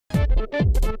Hey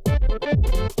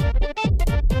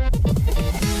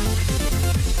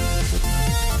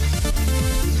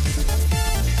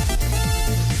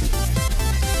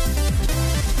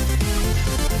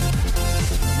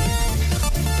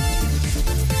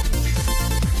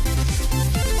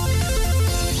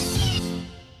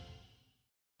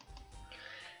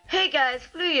guys,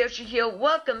 FireRed here.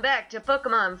 Welcome back to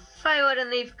Pokemon FireRed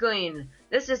and LeafGreen.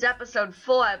 This is episode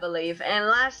 4, I believe, and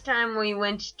last time we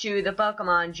went to the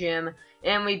Pokemon gym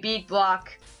and we beat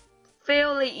Brock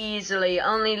fairly easily,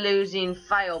 only losing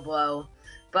Fire Blow.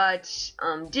 But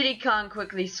Diddy Kong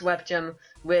quickly swept him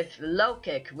with Low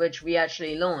Kick, which we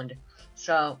actually learned.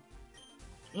 So,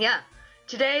 yeah.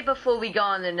 Today, before we go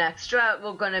on the next route,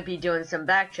 we're going to be doing some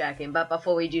backtracking. But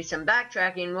before we do some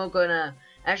backtracking, we're going to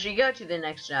actually go to the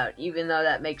next route. Even though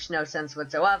that makes no sense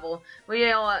whatsoever,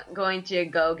 we are going to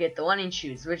go get the running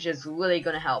shoes, which is really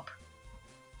going to help.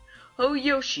 Oh,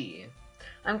 Yoshi.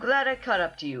 I'm glad I caught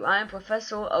up to you. I am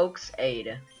Professor Oak's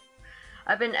aide.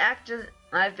 I've been asked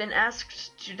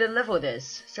to deliver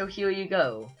this, so here you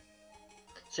go.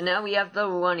 So now we have the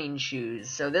running shoes,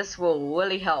 so this will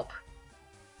really help.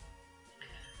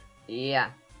 Yeah.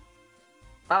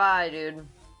 Bye-bye, dude.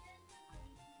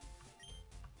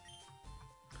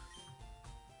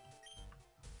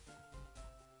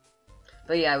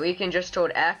 But yeah, we can just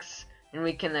hold X, and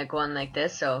we can like run like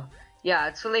this, so yeah,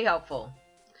 it's really helpful.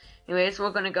 Anyways,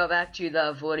 we're gonna go back to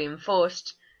the volume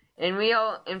first, and we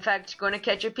are, in fact, gonna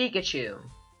catch a Pikachu.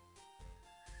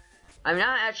 I'm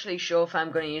not actually sure if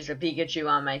I'm gonna use a Pikachu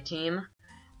on my team,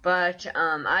 but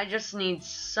I just need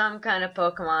some kind of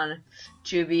Pokemon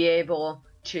to be able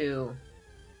to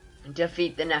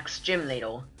defeat the next gym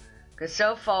leader. Because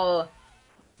so far,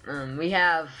 we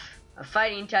have a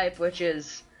fighting type, which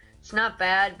is, it's not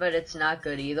bad, but it's not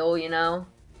good either, you know?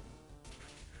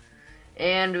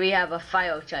 And we have a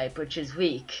fire type, which is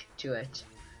weak to it.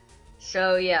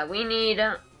 So yeah, we need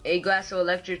a grass or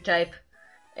electric type,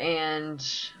 and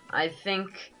I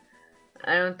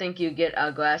don't think you get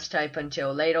a grass type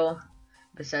until later,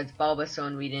 besides Bulbasaur,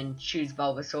 and we didn't choose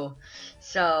Bulbasaur.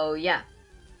 So yeah.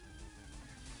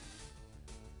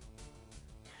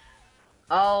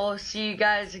 I'll see you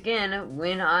guys again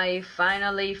when I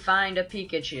finally find a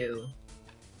Pikachu.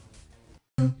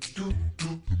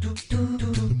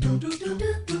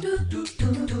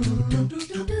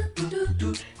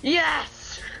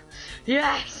 Yes!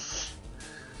 Yes!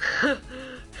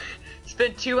 It's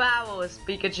been 2 hours,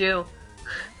 Pikachu.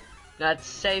 Not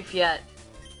safe yet.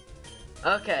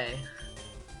 Okay.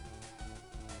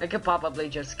 I could probably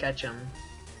just catch him.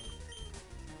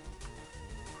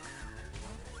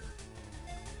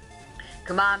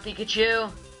 Come on,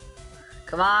 Pikachu.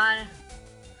 Come on.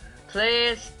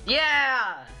 Please.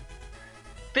 Yeah!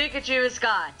 Pikachu is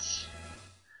caught.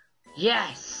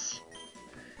 Yes!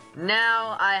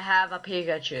 Now I have a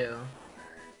Pikachu.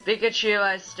 Pikachu,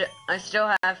 I still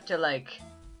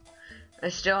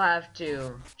have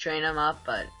to train him up,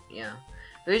 but yeah.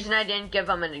 The reason I didn't give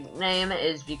him a nickname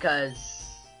is because,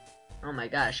 oh my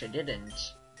gosh, I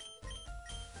didn't.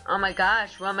 Oh my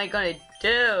gosh, what am I gonna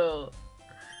do?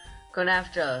 Gonna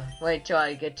have to wait till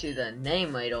I get to the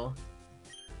name later.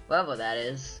 Whatever that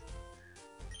is.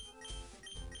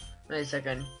 Wait a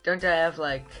second, don't I have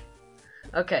like,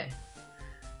 okay.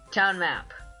 Town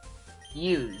map.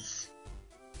 Use.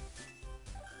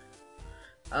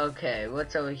 Okay,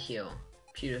 what's over here?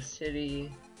 Pewter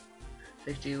City,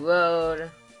 50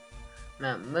 Road,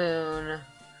 Mount Moon,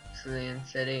 Cerulean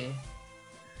City,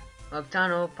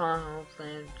 Tunnel, Pond,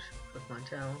 Plant, Pokemon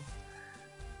Town.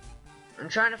 I'm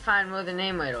trying to find where the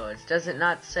name radar is. Does it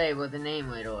not say where the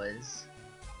name radar is?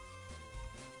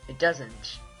 It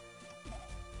doesn't.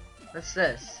 What's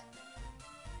this?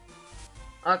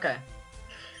 Okay.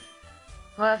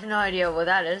 Well, I have no idea what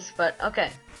that is, but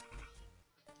okay.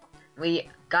 We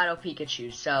got our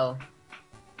Pikachu, so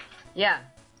yeah.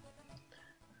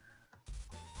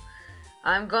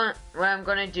 What I'm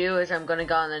gonna do is I'm gonna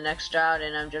go on the next route,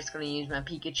 and I'm just gonna use my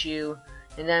Pikachu,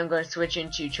 and then I'm gonna switch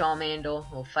into Charmander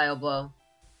or Fire Blow.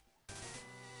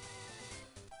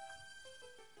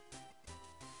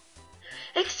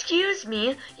 Excuse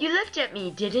me, you looked at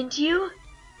me, didn't you?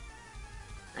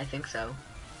 I think so.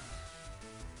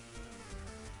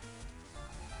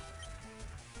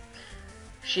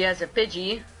 She has a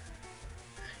Pidgey.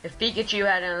 If Pikachu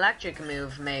had an electric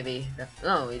move, maybe.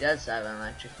 Oh, he does have an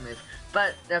electric move.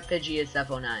 But the Pidgey is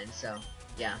level 9, so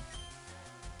yeah.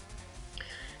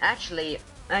 Actually,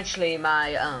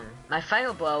 my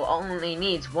Fire Blow only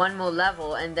needs 1 more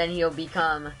level, and then he'll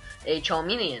become a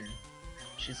Charmeleon,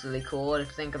 which is really cool to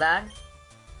think of that.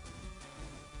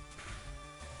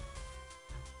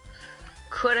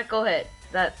 Critical hit.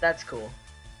 That's cool.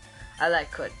 I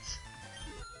like crits.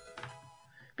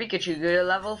 Pikachu grew to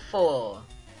level 4.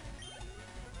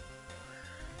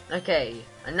 Okay,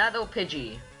 another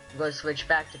Pidgey. I'm gonna switch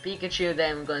back to Pikachu,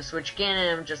 then I'm gonna switch again,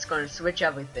 and I'm just gonna switch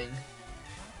everything.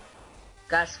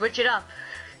 Gotta switch it up.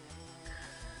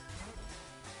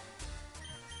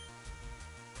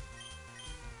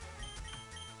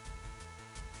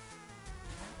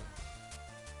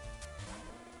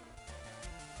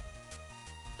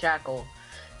 Tackle.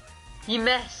 He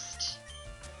missed.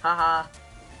 Haha.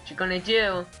 What you gonna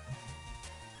do?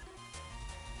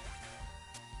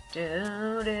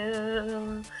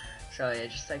 Do. Sorry, I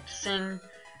just like to sing.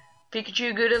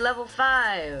 Pikachu grew to level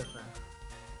 5.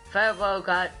 FireRed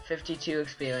got 52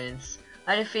 experience.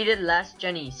 I defeated last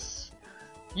Janice.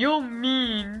 You're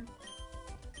mean.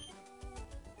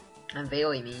 I'm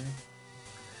very mean.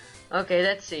 Okay,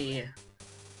 let's see.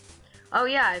 Oh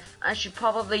yeah, I should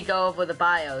probably go over the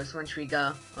bios once we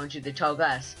go onto the tall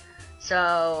grass.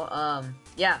 So,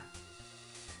 yeah.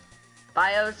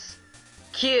 Bios,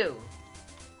 Q.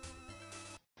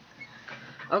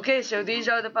 Okay, so these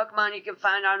are the Pokemon you can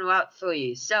find on Route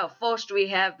 3. So, first we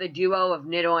have the duo of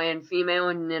Nidoran female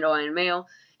and Nidoran male.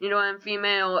 Nidoran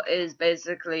female is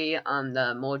basically,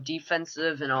 the more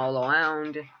defensive and all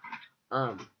around.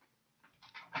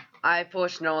 I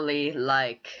personally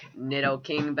like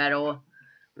Nidoking better, or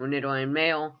Nidoran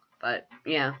male, but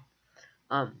yeah.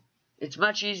 It's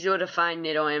much easier to find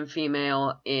Nidoran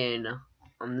female in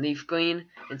LeafGreen.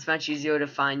 It's much easier to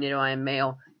find Nidoran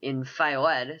male in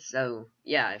FireRed. So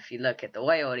yeah, if you look at the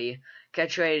rarity,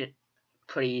 catch rate,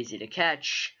 pretty easy to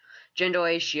catch. Gender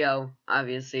ratio,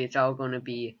 obviously it's all going to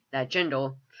be that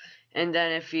gender. And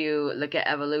then if you look at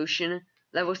evolution,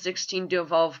 level 16 to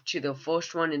evolve to the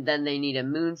first one, and then they need a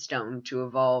Moonstone to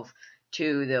evolve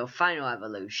to the final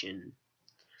evolution.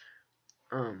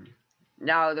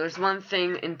 Now, there's one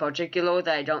thing in particular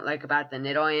that I don't like about the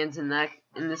Nidorans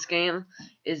in this game,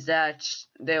 is that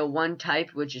they're one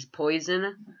type, which is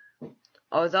poison.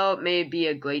 Although it may be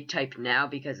a great type now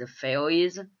because of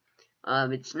fairies,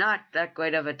 it's not that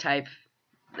great of a type,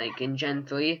 like in Gen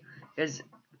 3, because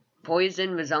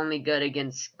poison was only good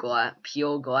against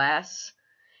pure glass,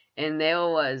 and there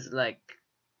was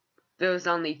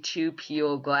only 2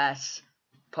 pure glass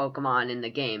Pokemon in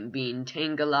the game, being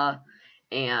Tangela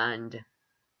and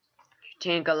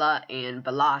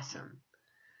Blossom.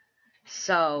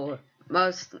 So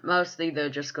mostly they're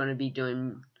just going to be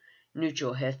doing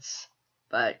neutral hits,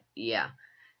 but yeah.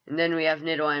 And then we have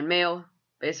Nidoran male,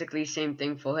 basically same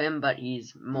thing for him, but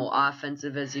he's more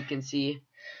offensive, as you can see.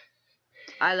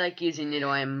 I like using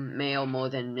Nidoran male more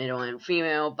than Nidoran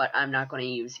female, but I'm not going to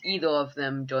use either of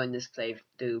them during this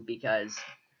playthrough because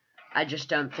I just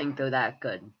don't think they're that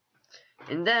good.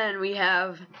 And then we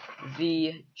have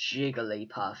the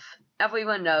Jigglypuff.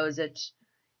 Everyone knows it.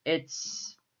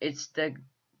 It's the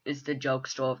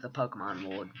jokester of the Pokemon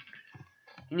world.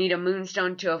 You need a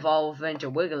Moonstone to evolve into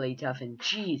Wigglytuff, and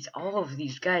geez, all of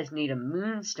these guys need a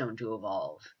Moonstone to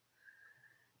evolve.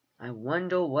 I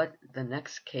wonder what the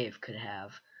next cave could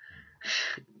have.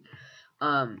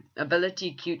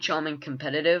 Ability, Cute, Charming,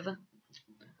 Competitive.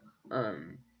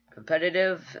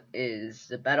 Competitive is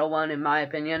the better one in my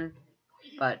opinion,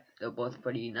 but they're both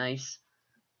pretty nice.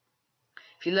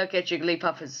 If you look at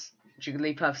Jigglypuff's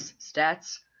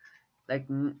stats, like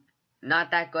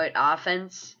not that great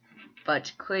offense,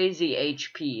 but crazy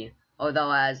HP,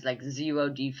 although it has like 0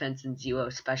 defense and 0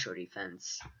 special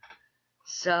defense.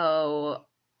 So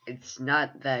it's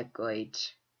not that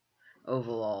great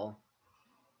overall.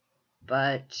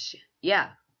 But yeah.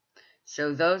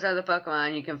 So those are the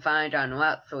Pokemon you can find on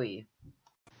Route 3.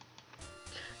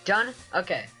 Done?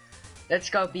 Okay. Let's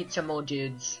go beat some more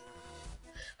dudes.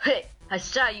 Hey, I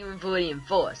saw you in Viridian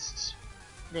Forest.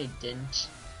 No, you didn't.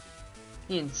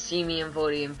 You didn't see me in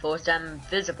Viridian Forest. I'm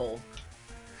invisible.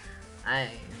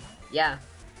 Yeah.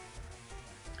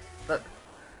 But,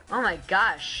 oh my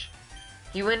gosh.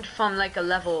 He went from like a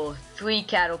level 3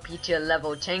 Caterpie to a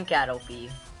level 10 Caterpie.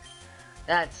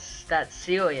 That's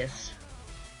serious.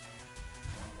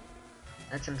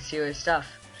 That's some serious stuff.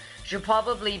 Should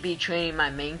probably be training my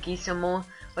Mankey some more,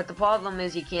 but the problem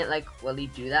is you can't like really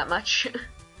do that much.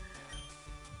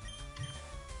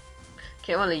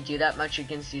 Can't really do that much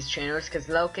against these trainers because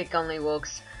low kick only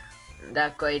works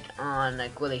that great on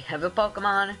like really heavy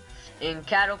Pokemon, and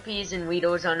Caterpies and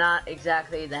Weedles are not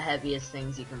exactly the heaviest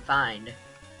things you can find.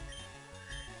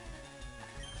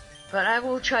 But I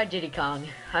will try Diddy Kong.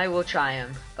 I will try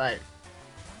him, but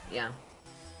yeah.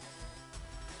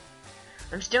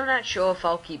 I'm still not sure if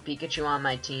I'll keep Pikachu on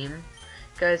my team,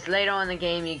 because later in the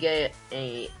game you get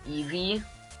a Eevee,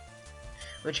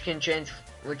 which can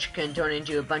which can turn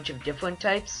into a bunch of different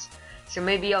types. So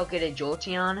maybe I'll get a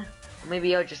Jolteon.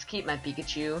 Maybe I'll just keep my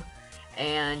Pikachu,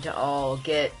 and I'll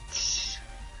get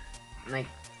like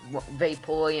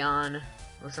Vaporeon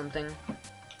or something.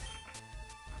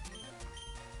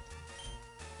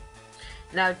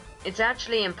 Now, it's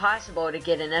actually impossible to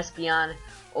get an Espeon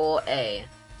or a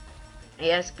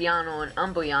Espeon or an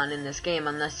Umbreon in this game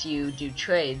unless you do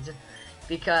trades,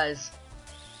 because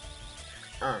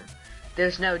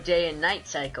there's no day and night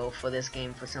cycle for this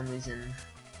game for some reason.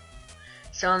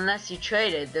 So unless you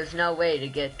traded, there's no way to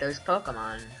get those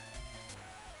Pokemon.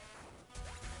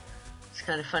 It's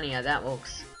kind of funny how that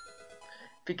works.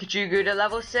 Pikachu grew to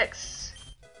level 6.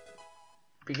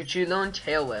 Pikachu learned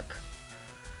Tail Whip.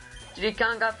 Diddy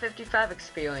Kong got 55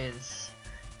 experience.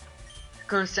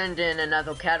 Gonna send in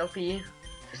another Caterpie.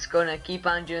 Just gonna keep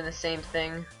on doing the same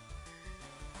thing.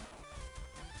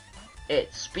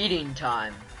 It's speeding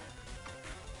time.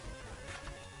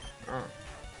 Oh.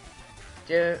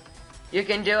 Dude, you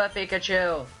can do it,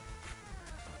 Pikachu.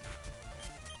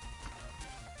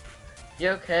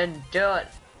 You can do it.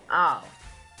 Ow.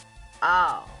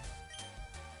 Ow.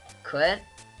 Quit?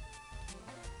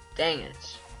 Dang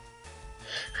it.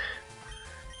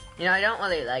 You know, I don't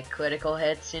really like critical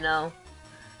hits, you know?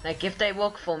 Like, if they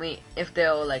work for me, if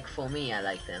they're, like, for me, I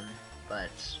like them. But,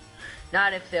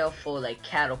 not if they're for, like,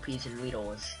 Caterpies and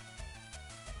Weedles.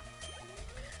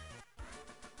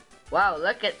 Wow,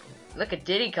 look at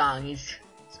Diddy Kong, he's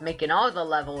making all the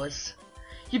levels.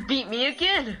 You beat me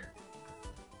again!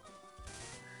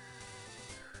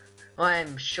 Well,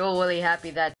 I'm sure really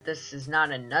happy that this is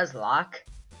not a Nuzlocke.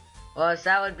 Or else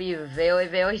that would be very,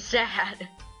 very sad.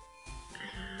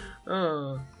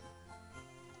 Oh.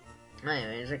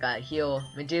 Anyways, I gotta heal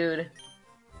my dude.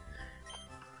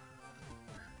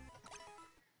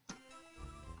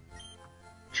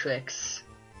 Tricks.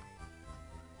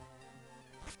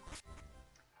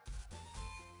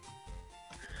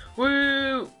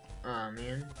 Woo! Oh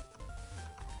man.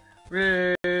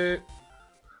 Woo!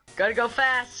 Gotta go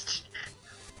fast!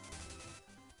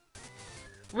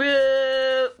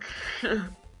 Woo!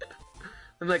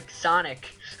 I'm like Sonic.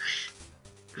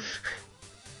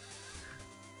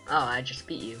 Oh, I just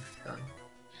beat you. So.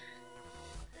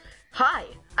 Hi!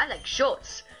 I like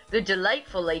shorts. They're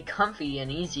delightfully comfy and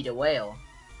easy to wear.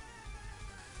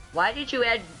 Why did you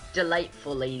add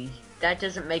delightfully? That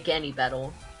doesn't make any better.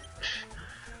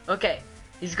 Okay,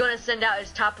 he's gonna send out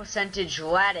his top percentage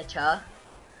Rattata.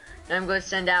 And I'm gonna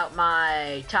send out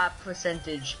my top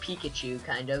percentage Pikachu,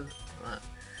 kind of.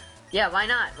 Yeah, why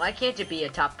not? Why can't it be a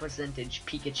top percentage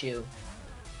Pikachu?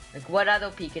 Like, what other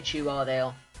Pikachu are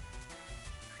there?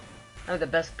 I'm the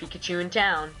best Pikachu in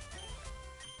town.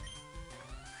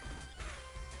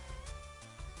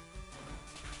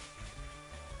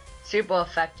 Super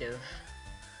effective.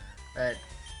 But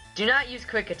do not use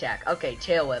quick attack. Okay,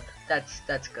 Tail Whip.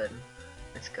 That's good.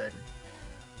 That's good.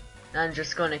 I'm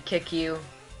just gonna kick you.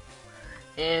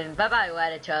 And bye bye,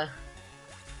 Rattata.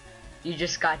 You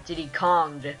just got Diddy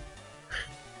Konged.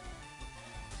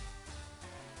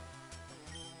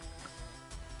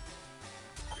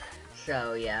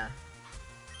 So yeah.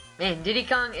 Man, Diddy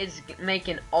Kong is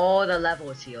making all the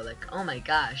levels here. Like, oh my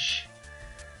gosh.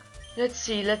 Let's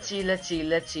see,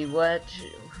 what...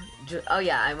 Oh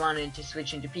yeah, I wanted to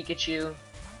switch into Pikachu.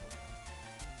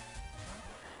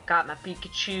 Got my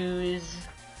Pikachus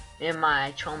and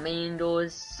my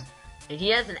Charmanders. And he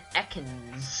has an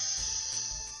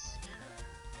Ekans.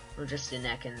 Or just an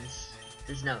Ekans.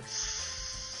 There's no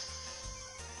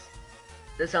S.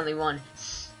 There's only one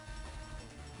S.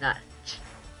 Not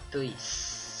 3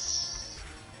 S.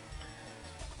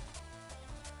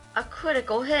 A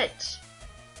critical hit.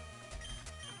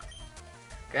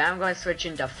 Okay, I'm going to switch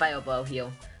into Fireball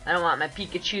here. I don't want my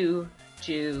Pikachu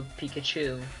to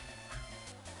Pikachu.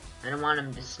 I don't want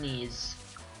him to sneeze.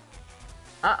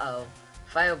 Uh-oh.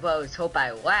 Fireballs hope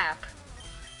I lap.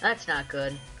 That's not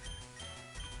good.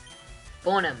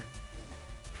 Burn him.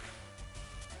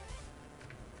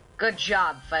 Good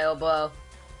job, Fireball.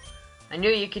 I knew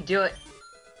you could do it.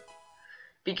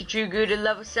 Pikachu grew to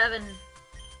level 7.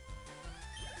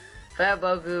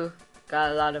 Fireball grew.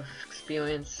 Got a lot of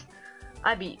experience.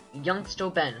 I beat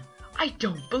Youngster Ben. I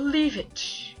don't believe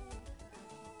it.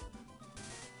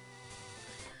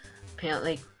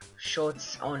 Apparently,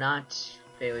 shorts are not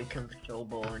very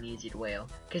comfortable and easy to wear,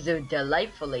 because they're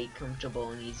delightfully comfortable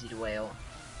and easy to wear.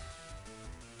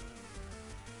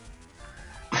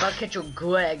 I'll catch your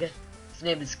Greg. His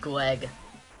name is Greg.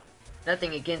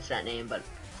 Nothing against that name, but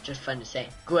it's just fun to say.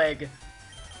 Greg.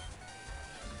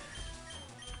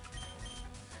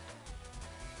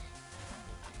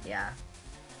 Yeah.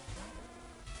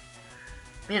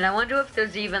 And I wonder if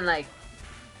there's even like,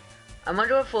 I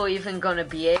wonder if we're even gonna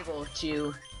be able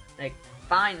to like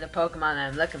find the Pokemon that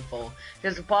I'm looking for.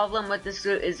 Because the problem with this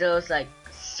route is it was like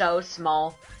so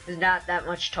small. There's not that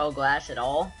much tall grass at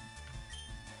all.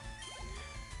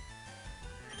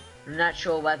 I'm not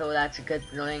sure whether that's a good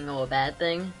thing or a bad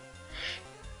thing.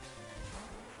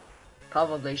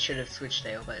 Probably should have switched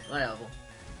there, but whatever.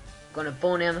 Gonna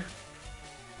burn him.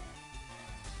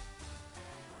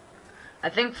 I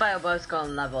think Fireball's gonna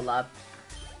level up.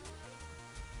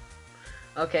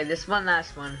 Okay, this one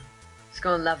last one. It's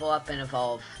gonna level up and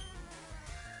evolve.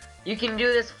 You can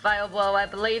do this, Fireball. I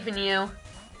believe in you.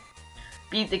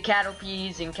 Beat the cattle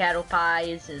peas and cattle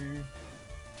pies and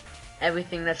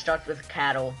everything that starts with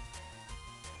cattle.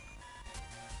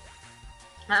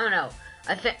 I don't know.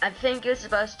 I think you're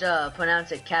supposed to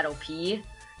pronounce it cattle pea,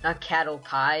 not cattle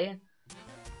pie.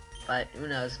 But who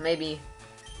knows? Maybe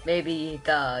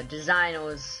the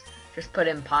designers just put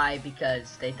in pie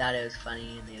because they thought it was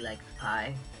funny and they liked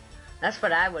pie. That's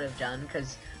what I would have done,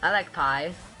 because I like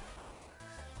pie.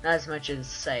 Not as much as,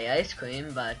 say, ice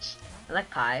cream, but I like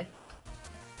pie.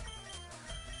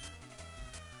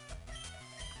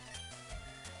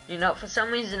 You know, for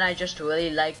some reason I just really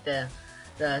like the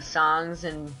songs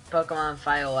in Pokemon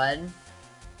FireRed.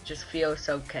 Just feel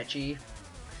so catchy.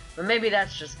 But maybe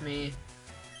that's just me.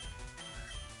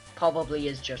 Probably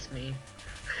is just me.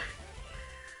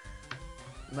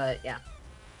 But yeah.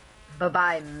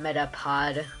 Bye-bye,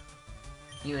 Metapod.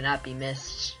 You will not be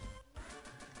missed.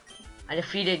 I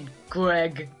defeated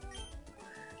Greg.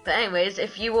 But anyways,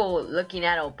 if you were looking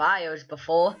at our bios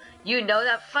before, you know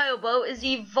that Fireball is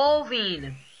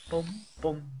evolving. Boom,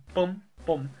 boom, boom,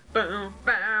 boom, boom, boom,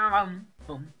 boom,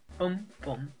 boom, boom,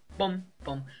 boom, boom,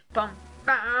 boom,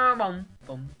 boom,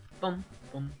 boom, boom,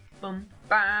 boom, boom,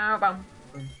 boom,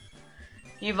 boom.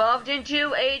 Evolved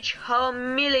into a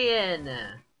Charmeleon.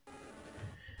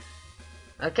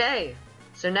 Okay,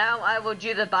 so now I will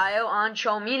do the bio on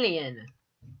Charmeleon.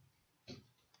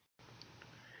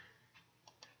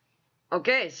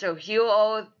 Okay, so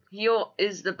here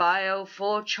is the bio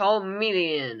for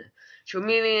Charmeleon.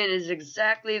 Charmeleon is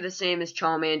exactly the same as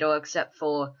Charmander except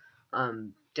for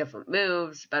different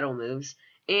moves, better moves,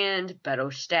 and better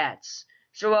stats.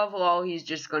 So overall, he's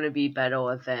just going to be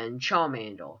better than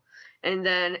Charmander. And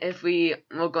then if we're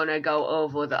going to go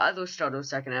over the other starter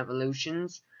second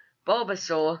evolutions,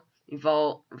 Bulbasaur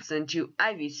evolves into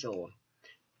Ivysaur,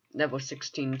 level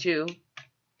 16 too.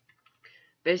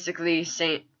 Basically,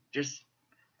 just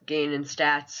gaining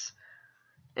stats.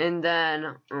 And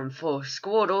then for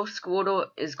Squirtle, Squirtle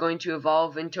is going to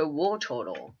evolve into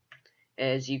Wartortle,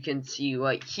 as you can see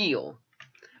right here,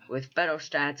 with better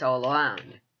stats all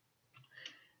around.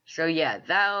 So yeah,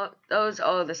 those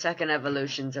are the second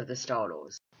evolutions of the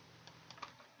starters.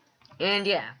 And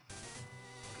yeah.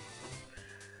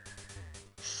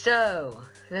 So,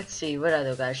 let's see, what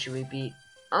other guys should we beat?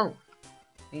 Oh,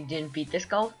 we didn't beat this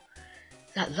guy?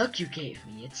 That look you gave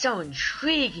me, it's so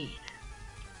intriguing.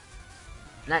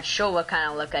 Not sure what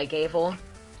kind of look I gave her.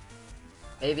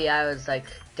 Maybe I was like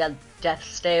death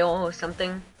stale or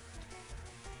something.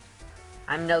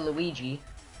 I'm no Luigi,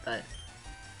 but...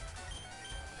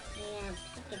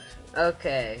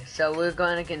 Okay, so we're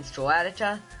going against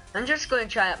Rattata. I'm just going to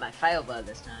try out my Fire Blow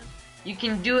this time. You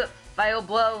can do it, Fire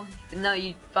Blow, even though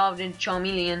you evolved into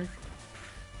Charmeleon.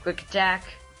 Quick attack.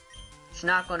 It's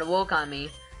not going to work on me,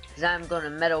 because I'm going to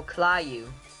Metal Claw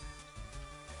you.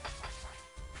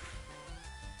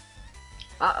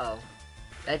 Uh-oh.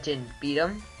 That didn't beat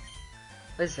him.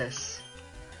 What is this?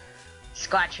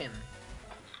 Scratch him.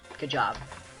 Good job.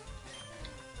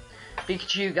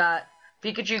 Pikachu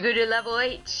grew to level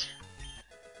 8.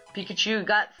 Pikachu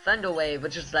got Thunder Wave,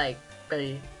 which is like,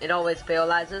 it always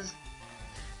paralyzes.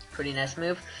 Pretty nice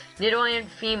move. Nidoran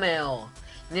female.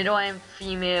 Nidoran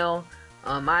female.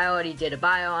 I already did a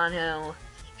bio on her.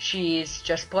 She's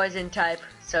just poison type,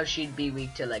 so she'd be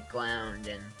weak to like ground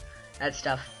and that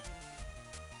stuff.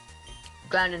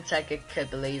 Ground and psychic, I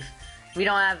believe. We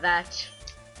don't have that,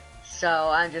 so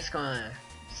I'm just gonna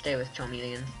stay with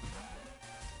Charmeleon.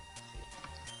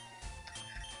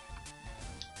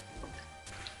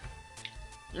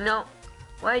 You know,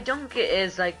 what I don't get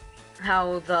is like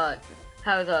how the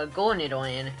Gold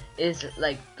Nidoran is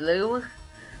like blue,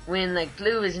 when like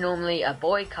blue is normally a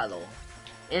boy color,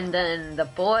 and then the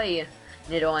boy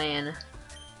Nidoran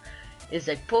is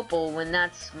like purple when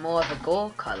that's more of a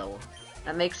gold color.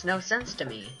 That makes no sense to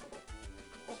me.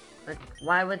 Like,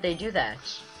 why would they do that?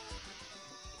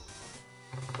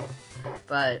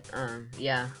 But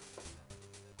yeah.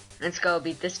 Let's go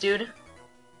beat this dude.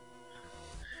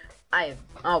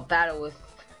 I'll battle with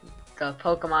the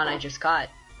Pokemon I just got.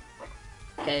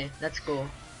 Okay, that's cool.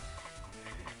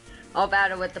 I'll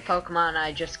battle with the Pokemon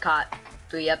I just caught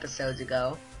 3 episodes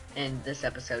ago, and this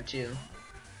episode too.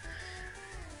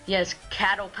 Yes,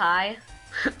 Cattle Pie.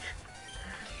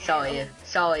 sorry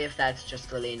if that's just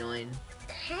really annoying.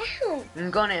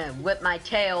 I'm gonna whip my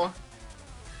tail.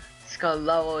 It's gonna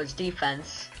lower his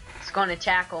defense. It's gonna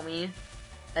tackle me.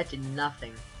 That did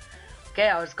nothing. Okay,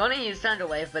 I was gonna use Thunder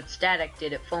Wave, but Static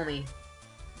did it for me.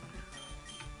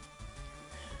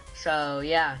 So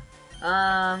yeah.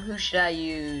 Who should I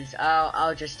use?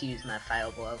 I'll just use my Fire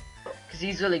Blow, cause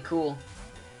he's really cool.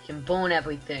 He can burn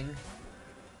everything.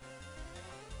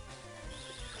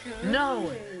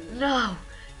 No,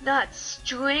 not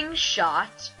String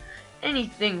Shot.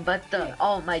 Anything but the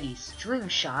almighty String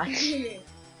Shot. Why are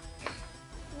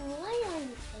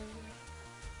you saying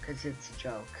that? Cause it's a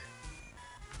joke.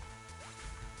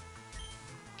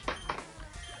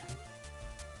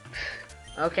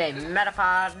 Okay,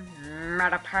 Metapod.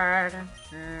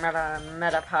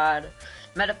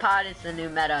 Metapod is the new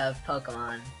meta of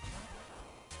Pokemon.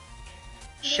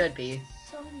 Should be.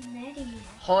 So many.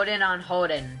 Holden on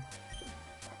Holden.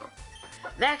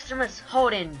 Maximus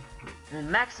Holden.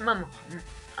 Maximum.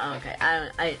 Okay,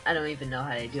 I don't even know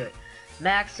how to do it.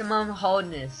 Maximum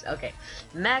Holdness. Okay,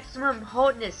 Maximum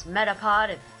Holdness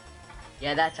Metapod.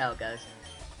 Yeah, that's how it goes.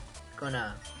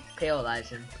 Gonna paralyze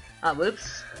him. Oh,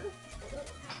 whoops.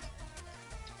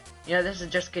 You know, this is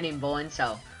just getting boring,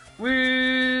 so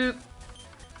whoop.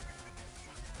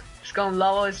 Just gonna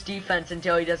lower his defense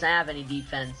until he doesn't have any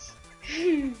defense.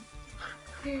 I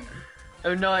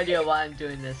have no idea why I'm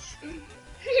doing this.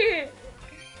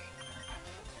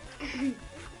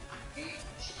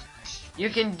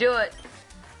 You can do it.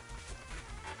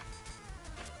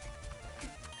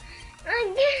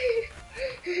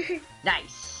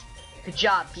 Nice. Good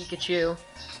job, Pikachu.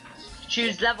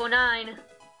 Choose level 9.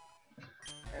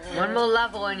 One more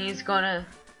level and he's gonna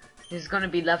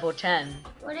be level 10.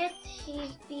 What if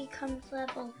he becomes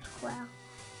level 12?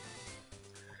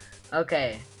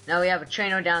 Okay, now we have a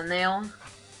trainer down there.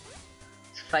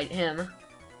 Let's fight him.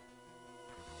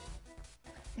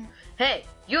 Hey,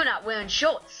 you're not wearing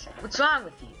shorts. What's wrong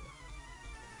with you?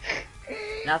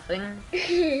 Nothing.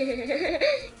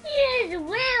 He's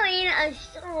wearing a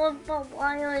sword, but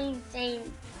why are you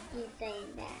saying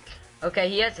that? Okay,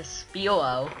 he has a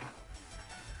Spearow.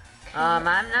 I'm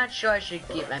not sure I should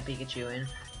keep my Pikachu in,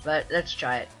 but let's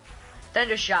try it.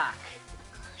 Thunder Shock.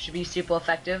 Should be super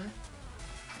effective.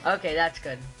 Okay, that's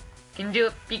good. Can you do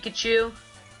it, Pikachu?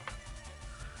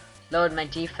 Lowered my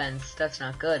defense. That's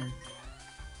not good.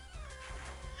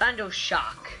 Thunder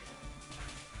Shock.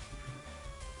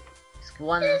 It's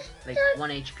one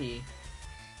HP.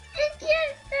 It's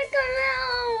just like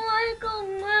a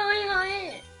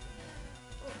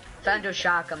Thunder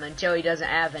Shock him until he doesn't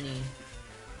have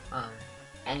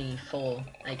any full,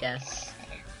 I guess.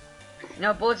 You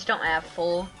know, birds don't have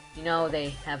full. You know, they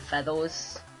have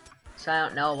feathers. So I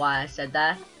don't know why I said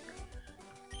that.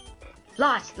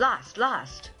 Lost. Lost.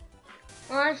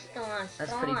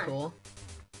 That's pretty cool.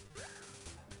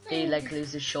 Did he like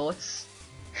lose his shorts?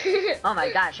 Oh my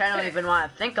gosh, I don't even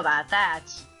want to think about that.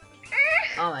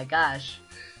 Oh my gosh.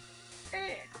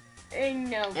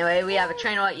 No. Anyway, we have a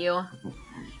trainer at you.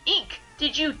 Ink,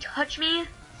 did you touch me?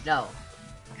 No.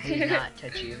 I did not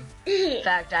touch you. In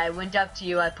fact, I went up to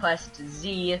you, I pressed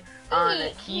Z on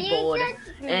the keyboard,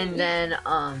 and then,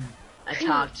 I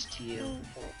talked to you.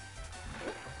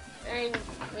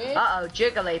 Uh-oh,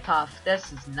 Jigglypuff.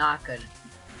 This is not good.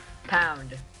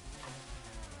 Pound.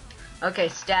 Okay,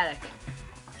 Static.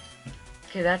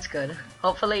 Okay, that's good.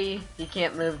 Hopefully, he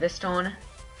can't move this turn.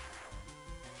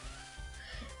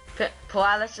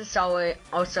 Paralysis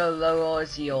also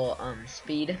lowers your,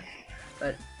 speed.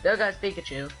 But there goes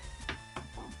Pikachu.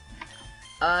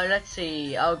 Let's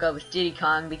see. I'll go with Diddy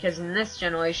Kong because in this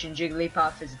generation,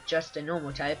 Jigglypuff is just a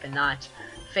normal type and not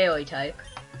fairy type.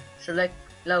 So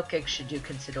low kick should do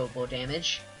considerable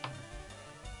damage.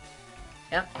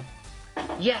 Yep.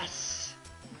 Yes.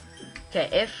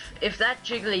 Okay. If that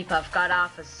Jigglypuff got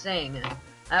off a sing,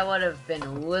 I would have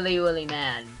been really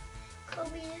mad.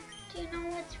 Kobe, do you know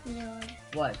what's weird?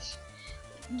 What?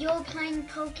 You're playing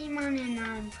Pokemon and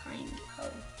I'm playing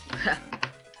Pokemon.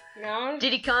 No?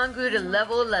 Diddy Kong grew to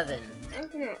level 11.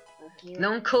 That's not Pokemon.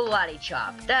 Lone Karate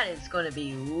Chop. That is going to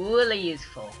be really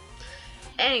useful.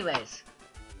 Anyways.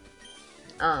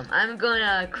 I'm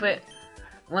gonna quit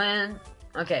when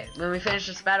we finish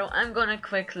this battle, I'm gonna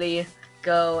quickly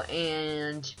go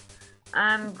and what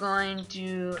am I going to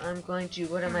do?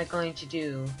 What am I going to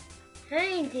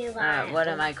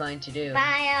do?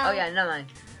 Bio. Oh yeah, never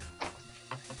mind.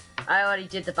 I already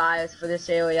did the bios for this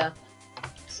area.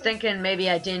 thinking maybe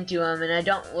I didn't do them, and I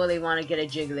don't really want to get a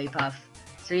Jigglypuff.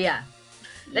 So yeah.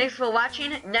 Thanks for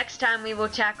watching. Next time we will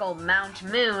tackle Mount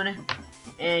Moon.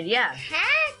 And yeah.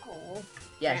 Tackle?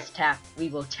 Yes, we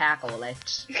will tackle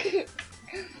it.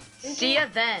 See ya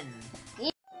then.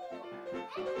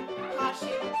 Caution,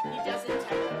 he doesn't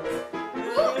tackle.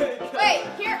 Wait,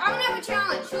 here, I'm gonna have a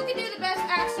challenge. Who can do the best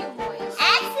Axel voice?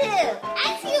 Axel!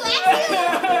 Axel!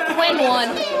 Axel! Win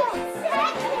one.